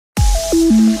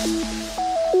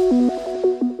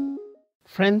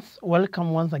Friends, welcome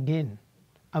once again.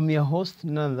 I'm your host,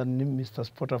 none other than Mr.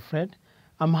 Spotter Fred.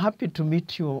 I'm happy to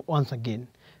meet you once again.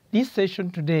 This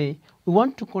session today, we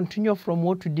want to continue from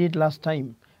what we did last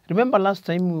time. Remember last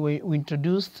time we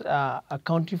introduced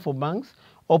accounting for banks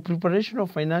or preparation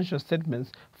of financial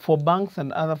statements for banks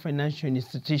and other financial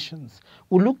institutions.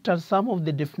 We looked at some of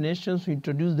the definitions, we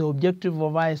introduced the objective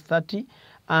of IAS 30,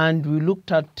 and we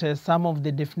looked at some of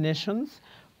the definitions.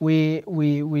 We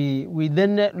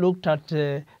then looked at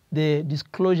the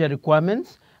disclosure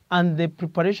requirements and the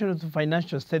preparation of the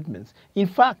financial statements. In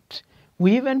fact,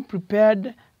 we even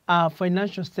prepared a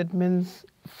financial statements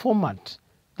format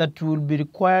that will be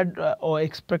required or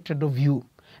expected of you.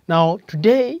 Now,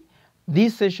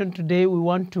 this session today, we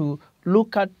want to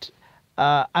look at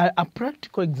a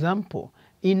practical example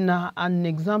in an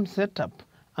exam setup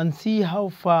and see how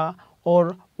far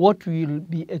or what we will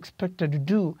be expected to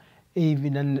do if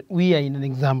we are in an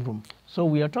exam room. So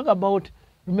we are talking about,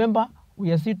 remember,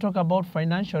 we are still talking about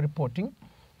financial reporting,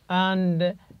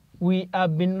 and we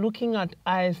have been looking at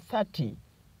IAS 30.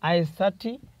 IAS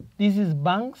 30, this is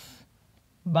banks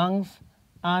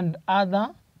and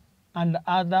other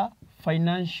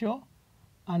financial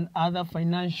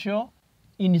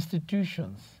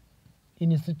institutions.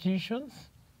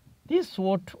 This is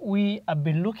what we have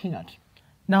been looking at.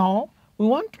 Now, we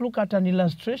want to look at an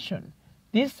illustration.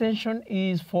 This session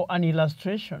is for an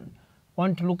illustration. We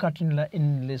want to look at an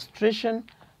illustration,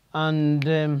 and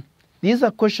this is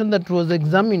a question that was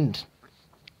examined.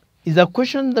 It's a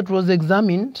question that was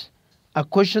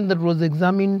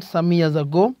examined some years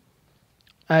ago.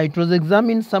 It was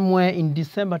examined somewhere in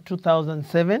December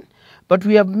 2007, but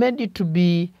we have made it to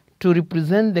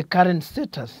represent the current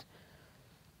status.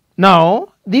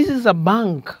 Now, this is a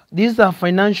bank. These are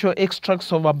financial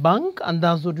extracts of a bank, and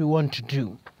that's what we want to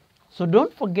do. So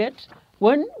don't forget,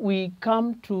 when we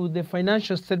come to the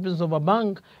financial statements of a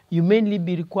bank, you mainly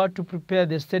be required to prepare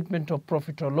the statement of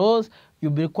profit or loss.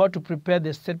 You'll be required to prepare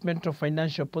the statement of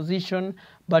financial position,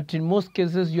 but in most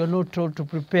cases, you're not told to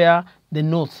prepare the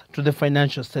notes to the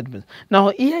financial statements. Now,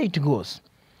 here it goes.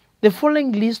 The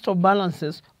following list of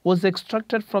balances was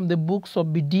extracted from the books of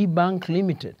BD Bank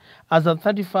Limited as of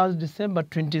 31st December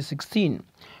 2016.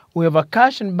 We have a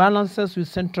cash and balances with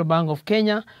Central Bank of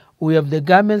Kenya. We have the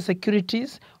government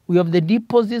securities. We have the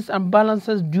deposits and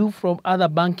balances due from other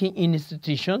banking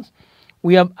institutions.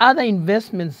 We have other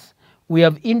investments. We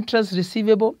have interest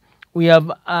receivable. We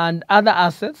have and other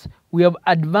assets. We have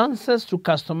advances to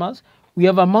customers. We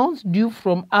have amounts due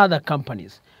from other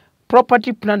companies.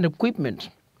 Property, plant,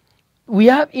 equipment. We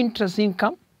have interest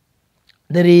income.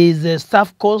 There is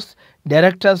staff costs,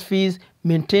 directors' fees,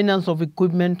 maintenance of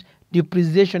equipment,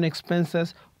 depreciation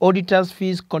expenses, auditors'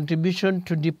 fees, contribution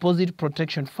to deposit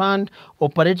protection fund,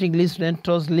 operating lease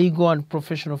rentals, legal and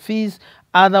professional fees,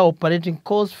 other operating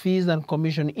costs, fees and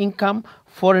commission income,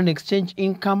 foreign exchange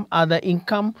income, other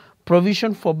income,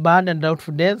 provision for bad and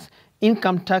doubtful debts,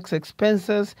 income tax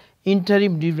expenses,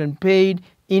 interim dividend paid,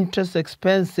 interest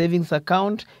expense, savings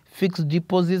account, fixed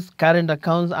deposits, current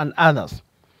accounts, and others.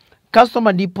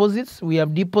 Customer deposits, we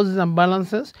have deposits and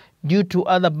balances due to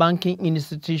other banking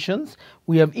institutions.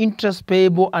 We have interest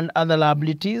payable and other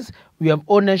liabilities. We have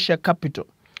ownership capital.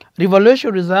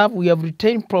 Revaluation reserve, we have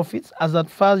retained profits as at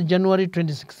 1st January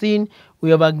 2016. We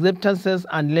have acceptances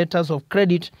and letters of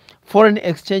credit, foreign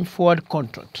exchange forward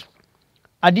contract.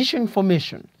 Additional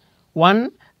information.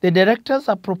 1. The directors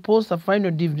have proposed a final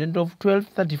dividend of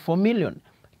 1234 million.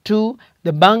 2.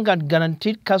 The bank had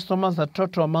guaranteed customers a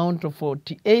total amount of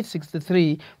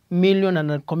 4863 million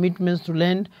and commitments to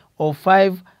lend of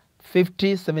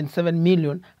 55077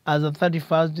 million as of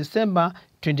 31st December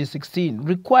 2016.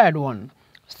 Required 1.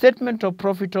 Statement of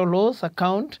profit or loss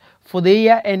account for the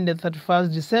year ended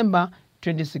 31st December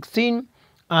 2016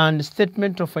 and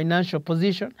statement of financial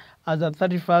position as of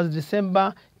 31st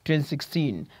December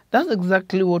 2016. That's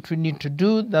exactly what we need to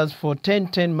do. That's for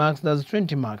 10 marks, that's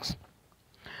 20 marks.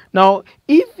 Now,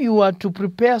 if you are to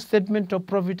prepare a statement of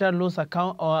profit or loss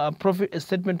account or a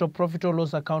statement of profit or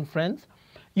loss account, friends,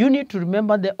 you need to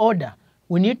remember the order.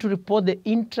 We need to report the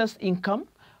interest income,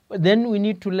 then we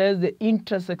need to less the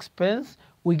interest expense,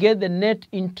 we get the net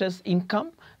interest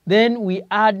income, then we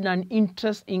add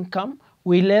non-interest income,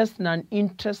 we less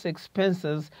non-interest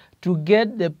expenses to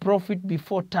get the profit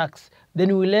before tax.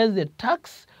 Then we less the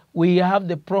tax, we have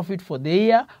the profit for the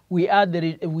year, we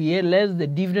less the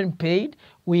dividend paid,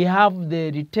 we have the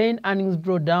retained earnings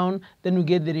brought down, then we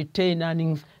get the retained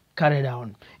earnings carried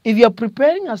down. If you are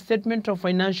preparing a statement of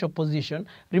financial position,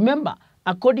 remember,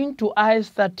 according to IAS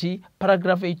 30,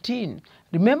 paragraph 18,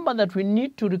 remember that we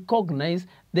need to recognize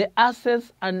the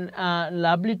assets and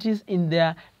liabilities in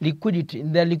their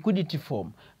liquidity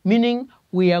form, meaning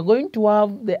we are going to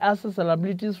have the assets and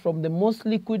liabilities from the most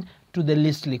liquid to the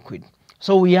least liquid.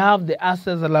 So we have the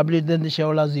assets and liabilities, then the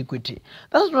shareholders' equity.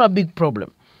 That's not a big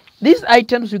problem. These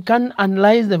items, you can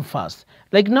analyze them first.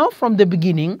 Like now from the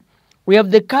beginning, we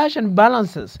have the cash and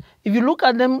balances. If you look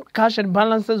at them, cash and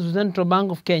balances with Central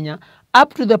Bank of Kenya,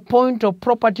 up to the point of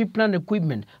property, plant,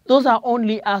 equipment, those are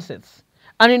only assets.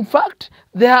 And in fact,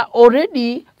 they are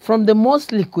already from the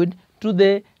most liquid to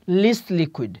the least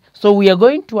liquid. So we are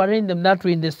going to arrange them that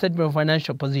way in the statement of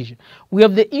financial position. We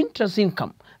have the interest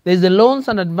income. There's the loans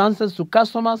and advances to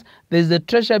customers. There's the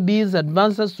treasury bills,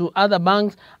 advances to other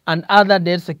banks and other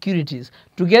debt securities.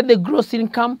 To get the gross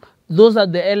income, those are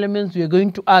the elements we are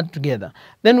going to add together.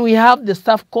 Then we have the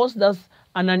staff cost, that's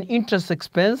an interest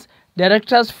expense,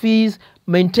 directors' fees,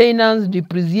 maintenance,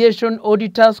 depreciation,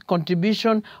 auditors'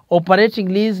 contribution, operating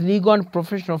lease, legal and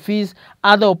professional fees,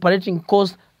 other operating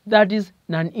costs, that is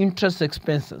non-interest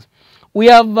expenses. We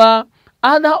have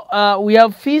we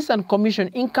have fees and commission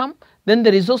income. Then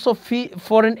there is also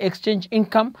foreign exchange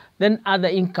income, then other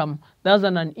income, that's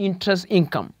an interest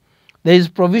income. There is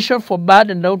provision for bad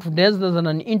and doubtful debts, that's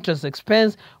an interest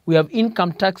expense. We have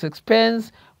income tax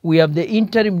expense, we have the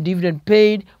interim dividend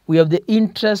paid, we have the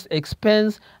interest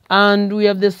expense, and we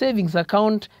have the savings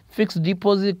account, fixed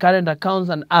deposit, current accounts,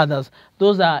 and others.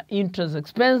 Those are interest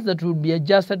expense that will be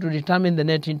adjusted to determine the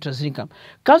net interest income.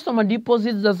 Customer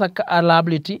deposits, that's a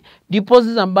liability.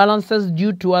 Deposits and balances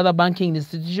due to other banking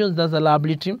institutions, that's a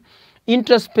liability.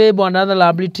 Interest payable and other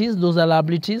liabilities, those are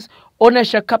liabilities.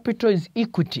 Ownership capital is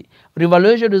equity.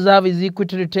 Revaluation reserve is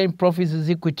equity. Retained profits is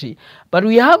equity. But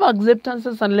we have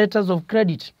acceptances and letters of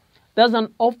credit. That's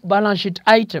an off-balance sheet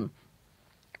item.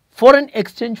 Foreign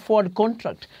exchange forward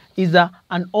contract is an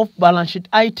off-balance sheet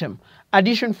item.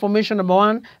 Addition information number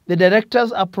 1, the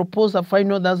directors are proposed a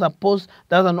final, that's a post,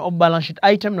 that's an off-balance sheet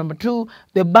item. Number 2,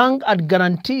 the bank had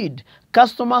guaranteed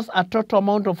customers a total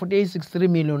amount of 4863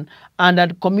 million and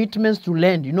had commitments to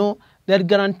lend. You know, they're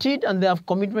guaranteed and they have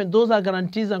commitment. Those are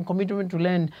guarantees and commitment to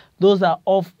lend. Those are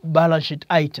off-balance sheet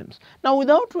items. Now,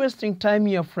 without wasting time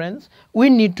here, friends, we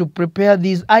need to prepare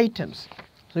these items.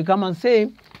 So you come and say,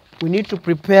 we need to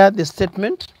prepare the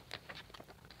statement.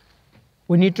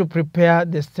 We need to prepare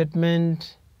the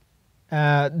statement.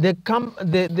 The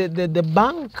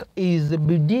bank is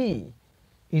BD.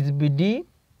 Is BD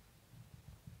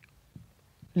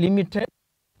Limited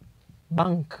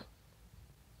Bank.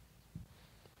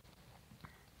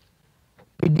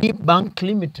 BD Bank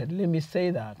Limited. Let me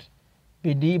say that.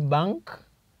 BD Bank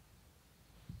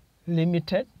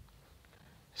Limited.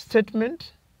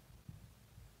 Statement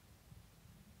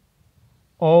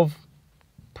of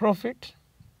profit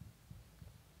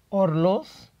or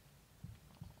loss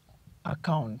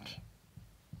account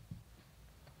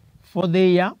for the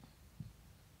year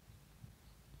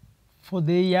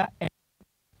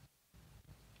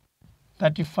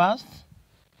 31st.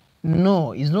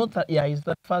 No, it's not that. Yeah, it's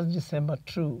the 1st December.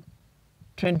 True,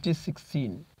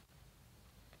 2016.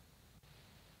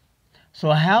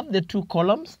 So I have the two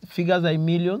columns. The figures are in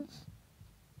millions.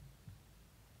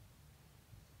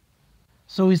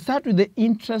 So we start with the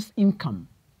interest income.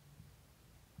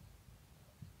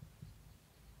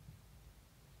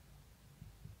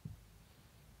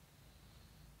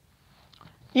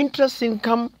 Interest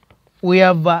income, we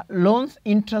have loans,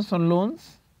 interest on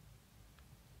loans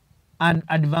and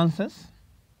advances.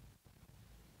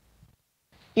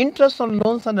 Interest on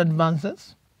loans and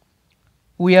advances.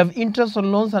 We have interest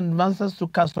on loans and advances to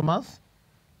customers.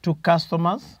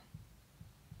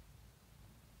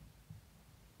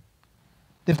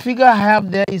 The figure I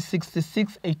have there is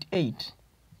 6688.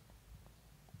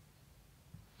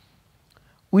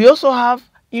 We also have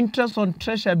interest on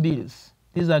treasury bills.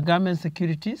 These are government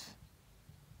securities.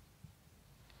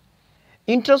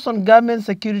 Interest on government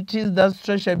securities, that's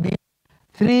treasury bill,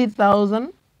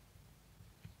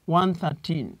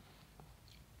 3,113.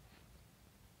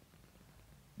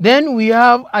 Then we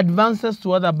have advances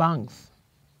to other banks.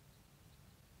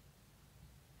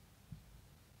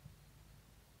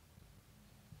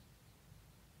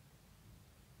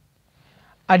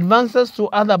 Advances to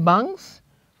other banks,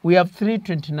 we have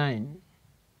 329.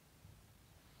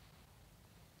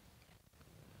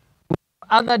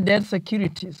 Other debt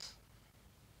securities.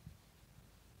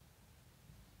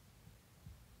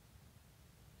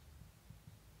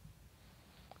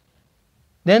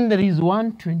 Then there is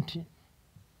 120.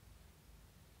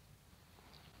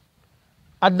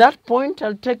 At that point,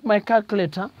 I'll take my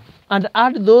calculator and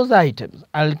add those items.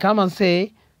 I'll come and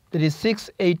say there is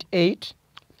 688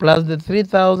 plus the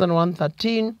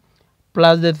 3,113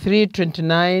 plus the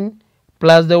 329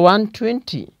 plus the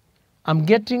 120. I'm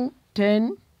getting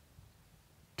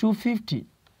 10,250.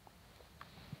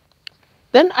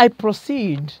 Then I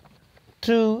proceed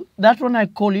to that one, I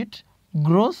call it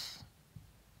gross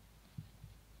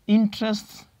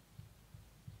interest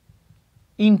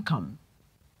income.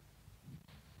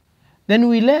 Then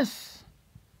we less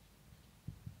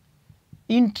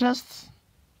interest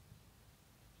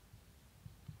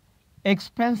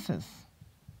expenses.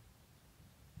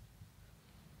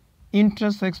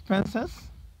 Interest expenses.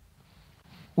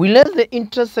 We less the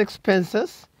interest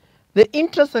expenses. The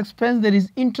interest expense, there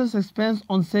is interest expense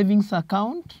on savings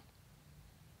account.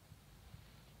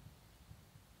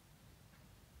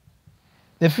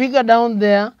 The figure down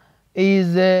there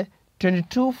is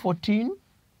 2214.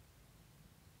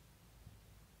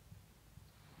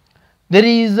 There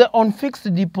is on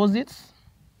fixed deposits.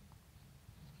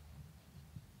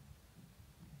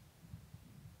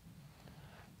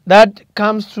 That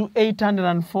comes to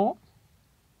 804.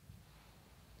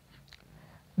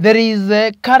 There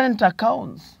is current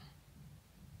accounts.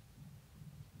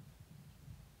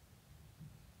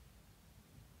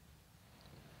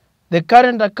 The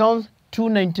current accounts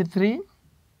 293.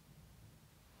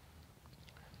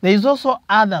 There is also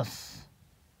others.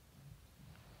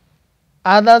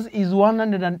 Others is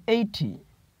 180.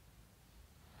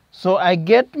 So I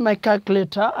get my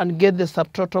calculator and get the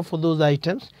subtotal for those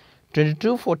items.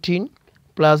 2214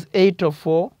 plus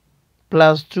 804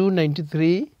 plus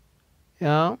 293,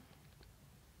 yeah,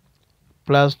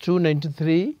 plus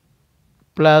 293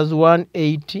 plus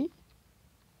 180,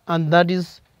 and that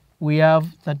is, we have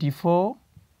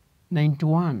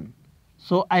 3491.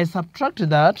 So I subtract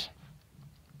that,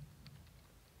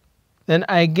 then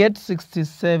I get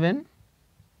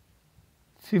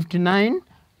 6759.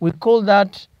 We call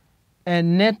that a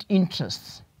net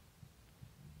interest.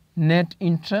 Net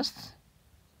interest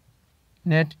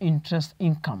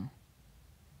income.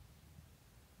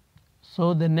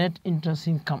 So the net interest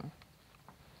income.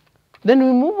 Then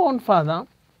we move on further.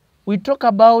 We talk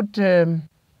about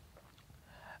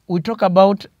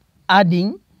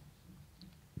adding.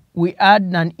 We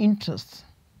add non-interest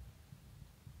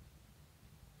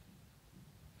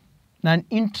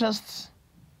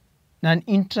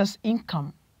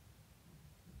income.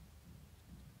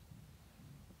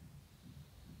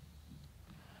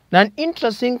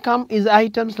 Non-interest income is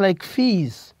items like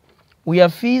fees. We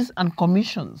have fees and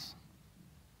commissions.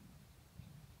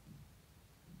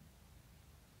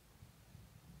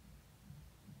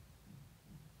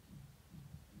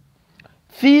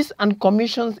 Fees and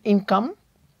commissions income.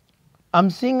 I'm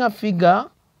seeing a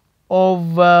figure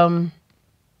of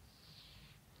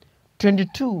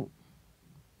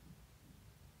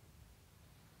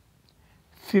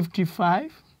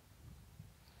 2255.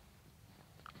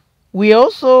 We are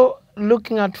also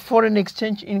looking at foreign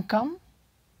exchange income.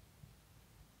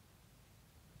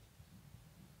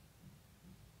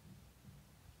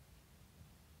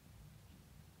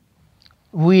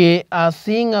 We are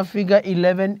seeing a figure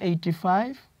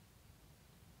 1185.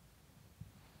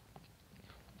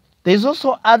 There is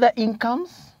also other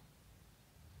incomes.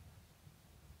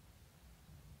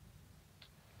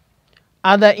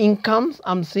 Other incomes,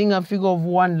 I'm seeing a figure of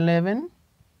 111.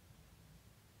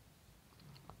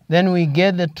 Then we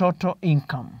get the total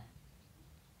income.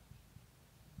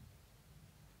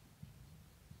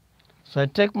 So I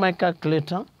take my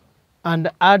calculator and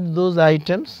add those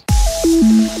items.